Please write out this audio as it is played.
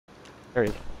There he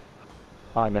is.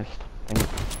 Oh, I missed. Dang it.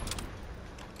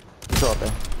 He's still up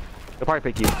there. He'll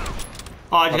probably pick you.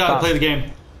 Oh, I just gotta play the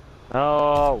game.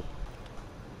 Oh.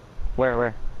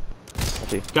 Where? Let's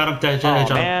see. Got him, dead, Oh,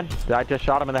 shot man. I just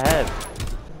shot him in the head.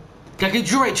 Get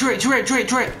true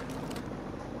right.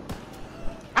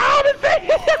 Ah,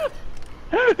 the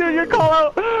dude, your call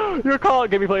out. Your call out.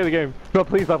 Get me play the game. No,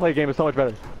 please, not play the game. It's so much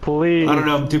better. Please. I don't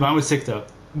know, dude. Mine was sick though.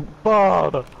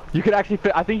 Oh, you could actually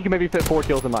fit. I think you can maybe fit 4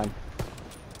 kills in mine.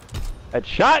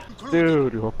 Headshot,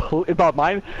 dude. About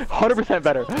mine, 100%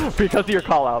 better because of your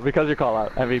call out.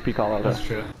 MVP call out. That's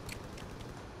true.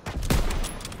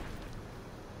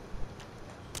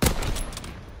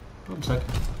 One second.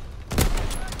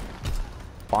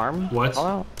 Farm? What? Call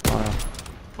out?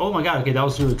 Oh my god. Okay, that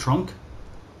was through the trunk.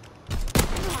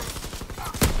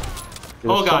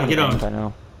 Dude, Oh god, so get on. I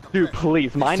know. Dude,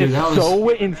 please. Mine is so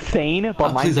insane,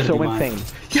 but mine's so insane.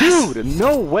 Yes! Dude,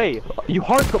 no way. You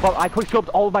hard scope. I quick scoped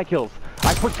all of my kills.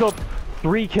 I quick scoped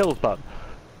 3 kills, bub.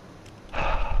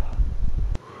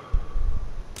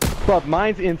 Bub,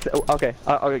 mine's insane. Okay,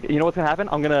 okay. You know what's gonna happen?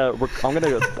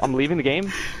 I'm leaving the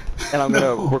game, and I'm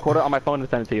gonna record it on my phone and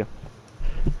send it to you.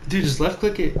 Dude, just left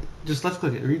click it.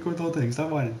 Record the whole thing. Stop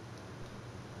whining.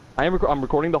 I'm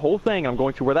recording the whole thing. I'm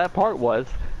going to where that part was,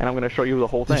 and I'm going to show you the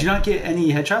whole thing. Did you not get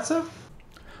any headshots though?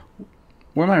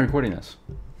 Where am I recording this?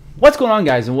 What's going on,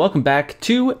 guys, and welcome back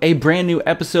to a brand new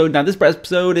episode. Now, this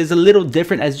episode is a little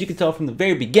different, as you can tell from the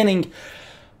very beginning.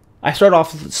 I start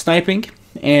off sniping,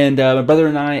 and my brother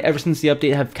and I, ever since the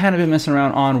update, have kind of been messing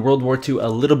around on World War II a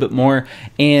little bit more,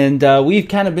 and we've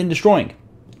kind of been destroying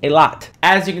a lot.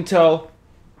 As you can tell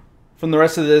from the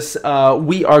rest of this,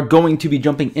 we are going to be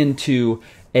jumping into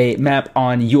a map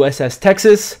on USS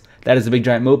Texas. That is a big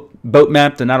giant boat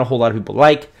map that not a whole lot of people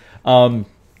like. And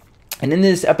in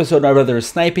this episode, my brother is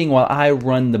sniping while I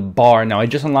run the bar. Now, I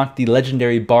just unlocked the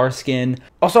legendary bar skin.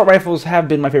 Assault rifles have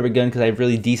been my favorite gun because I have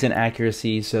really decent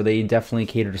accuracy, so they definitely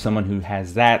cater to someone who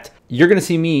has that. You're going to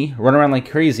see me run around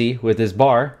like crazy with this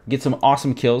bar, get some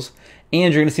awesome kills,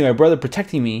 and you're going to see my brother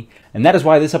protecting me, and that is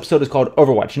why this episode is called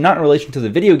Overwatch. Not in relation to the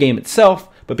video game itself,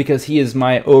 but because he is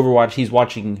my Overwatch. He's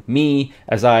watching me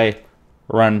as I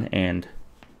run and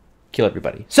kill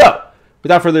everybody. So,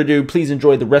 without further ado, please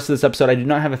enjoy the rest of this episode. I do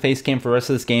not have a face cam for the rest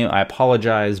of this game. I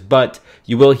apologize, but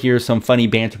you will hear some funny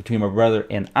banter between my brother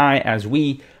and I as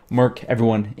we murk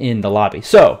everyone in the lobby.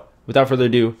 So, without further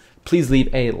ado, please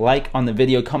leave a like on the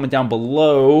video, comment down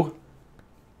below,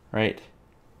 right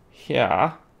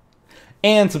here,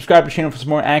 and subscribe to the channel for some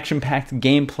more action-packed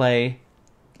gameplay.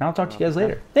 And I'll talk to you guys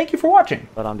later. Thank you for watching.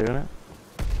 But I'm doing it.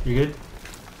 You good?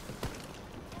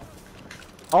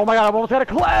 Oh my god, I almost got a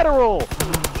collateral!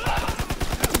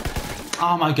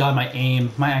 Oh my god,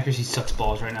 my accuracy sucks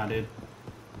balls right now, dude.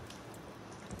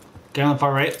 Get on the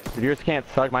far right. Dude, yours can't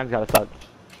suck, mine's gotta suck.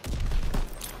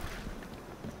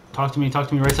 Talk to me,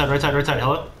 right side,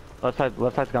 hello? Left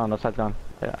side's gone,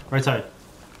 Yeah. Right side.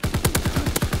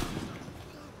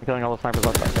 I'm killing all the snipers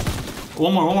left side. Okay.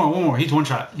 One more. He's one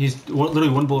shot. He's literally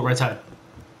one bullet right side.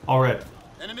 All red.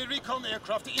 Enemy recon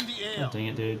aircraft in the air. Oh, dang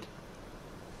it, dude.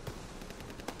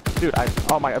 Dude,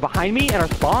 oh my, behind me in our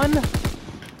spawn?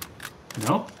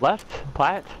 No? Left,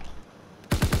 plat.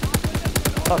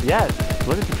 Oh, yes.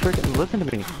 Listen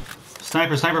to me.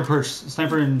 Sniper perch.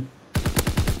 Sniper in...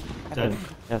 Dead.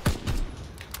 Yes.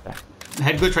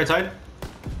 Head glitch right side.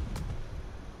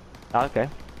 Oh, okay.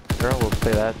 Girl, we'll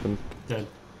say that. And Dead. I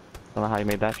don't know how you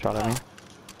made that shot at me.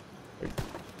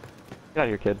 Get out of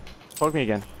here, kid. Poke me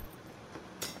again.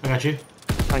 I got you.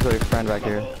 I'm trying to kill your friend back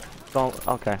here. Don't.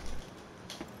 Okay.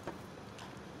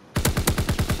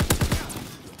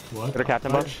 What? Get a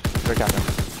captain, bud. Get a captain.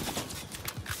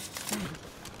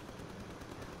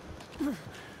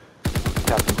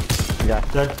 Captain. Yeah.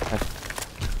 Dead. Nice.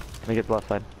 Let me get the left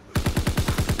side.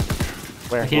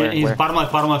 Where? I can't. He's where?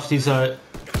 bottom left. He's Oh,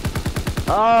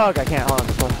 I can't. Hold on.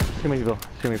 Too many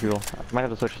people. I might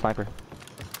have to switch to sniper.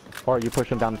 Or you push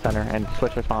them down the center and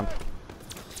switch response.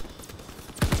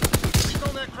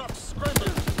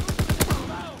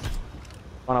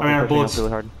 Oh, no, our bullets. really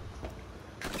hard.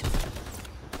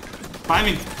 I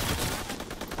mean.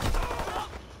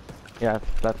 Yeah,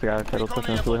 that's the guy that was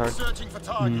pushing us really hard.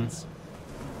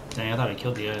 Dang, I thought I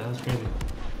killed the guy. That was crazy.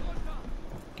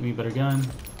 Give me a better gun.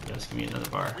 Yes, give me another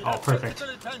bar. Oh, perfect.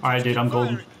 Alright, dude, I'm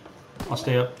golden. I'll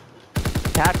stay up.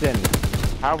 Captain,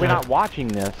 how are we not watching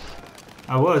this?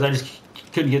 I just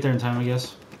couldn't get there in time, I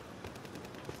guess.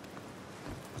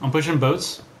 I'm pushing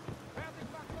boats.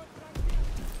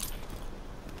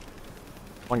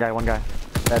 One guy.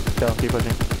 That's still, keep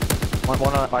pushing. One,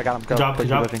 I got him. Go. Good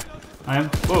job. Pushing. I am.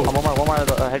 Whoa. One more,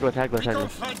 head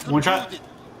glitch. One shot.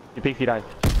 He peeks, he dies.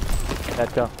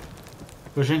 Let's go.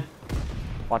 Pushing.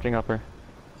 Watching upper.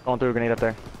 Going through a grenade up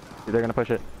there. They're gonna push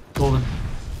it. Golden.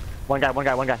 One guy. You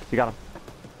got him.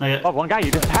 Not yet. Oh, one guy.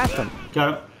 You just passed him. Got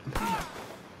him.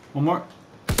 One more.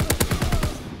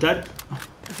 Dead.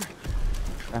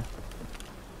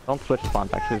 Don't switch spawn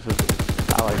back. This is,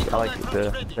 I like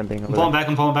them being. I'm falling back.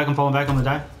 I'm falling back. I'm gonna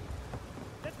die.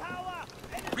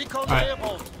 Recon Alright.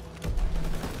 airborne.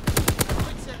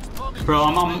 Bro,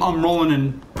 I'm rolling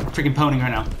and freaking poning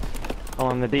right now. Oh,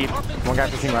 in the deep. One guy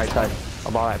pushing right side.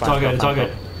 I'm all right. It's all good. It's all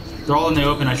good. They're all in the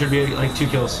open. I should be like 2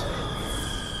 kills.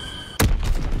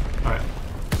 All right.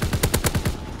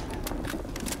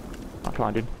 Oh, come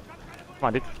on, dude. Come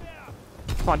on, dude.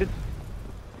 Come on, dude.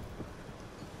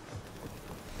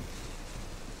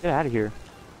 Get out of here.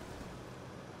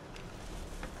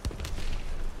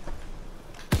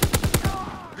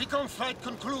 Recon flight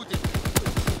concluded.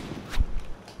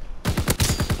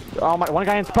 Oh my! One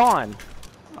guy in spawn.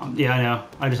 Yeah, I know.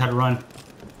 I just had to run.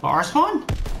 Oh, our spawn?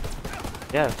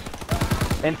 Yes.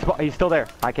 And he's still there.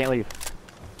 I can't leave.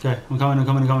 Okay, I'm coming.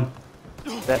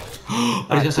 That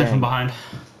I just got sent from behind.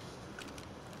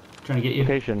 Trying to get you.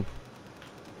 location.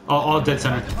 All dead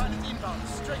center. Inbound,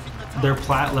 strafing the target. They're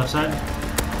plat left side.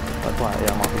 That's why.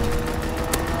 Yeah, I'm off.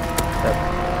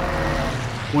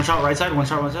 That, One shot right side. One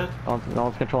shot right side. no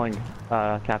one's controlling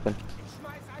captain.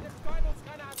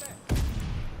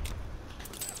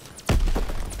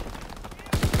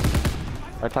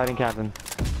 Right side and captain.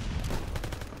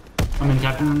 I'm in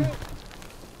captain.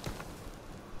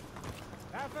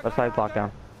 Left side's locked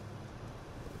down.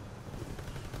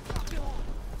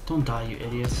 Don't die, you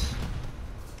idiots.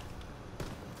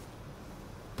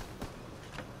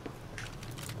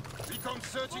 Recon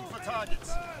searching for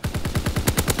targets.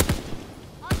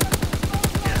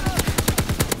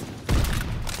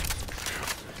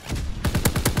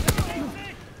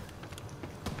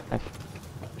 Nice.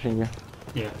 Pushing you.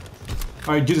 Yeah.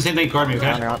 All right, do the same thing. Guard me,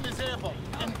 okay? Down. Is airborne.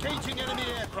 Engaging enemy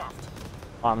aircraft.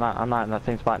 Oh, I'm not in that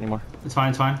same spot anymore. It's fine.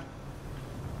 It's fine.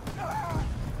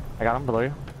 I got him below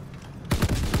you.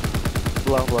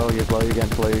 Below you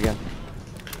again.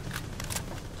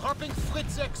 Dropping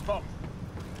Fritz X-bomb.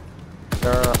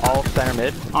 They're all center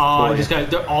mid. Oh, this guy.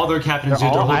 They're all their captains, They're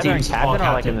dude. Their all whole either in team's all captain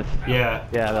or like in captain. this. Yeah.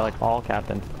 Yeah, they're like all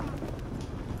captain.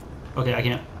 Okay, I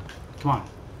can't. Come on.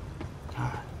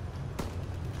 God.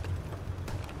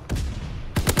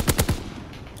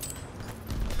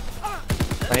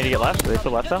 I need to get left. Are they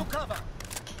still left though?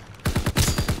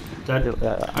 Dead.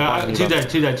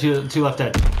 Two dead. Two left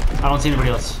dead. I don't see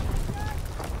anybody else.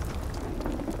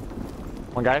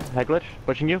 One guy, head glitch,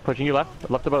 pushing you left.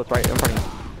 Left the boats, right in front of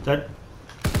you. Dead.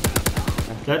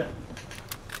 Dead.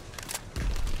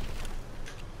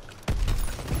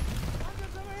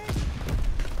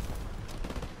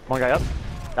 One guy up.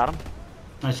 Got him.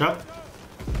 Nice job.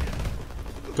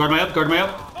 Guard my up.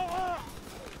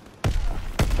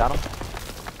 Got him.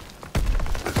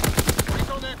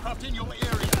 Recon aircraft in your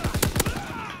area.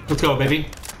 Let's go, baby.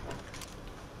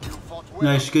 You fought well.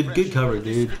 Nice, good cover,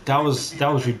 dude. That was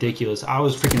ridiculous. I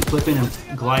was freaking flipping and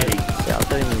gliding. Yeah, I'm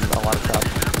getting a lot of shots.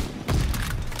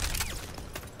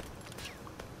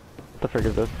 What the frick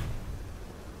is this?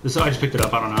 I just picked it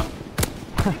up. I don't know.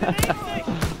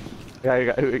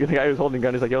 The guy who's holding the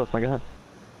gun is like, yo, it's my gun.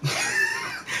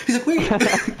 He's like, wait.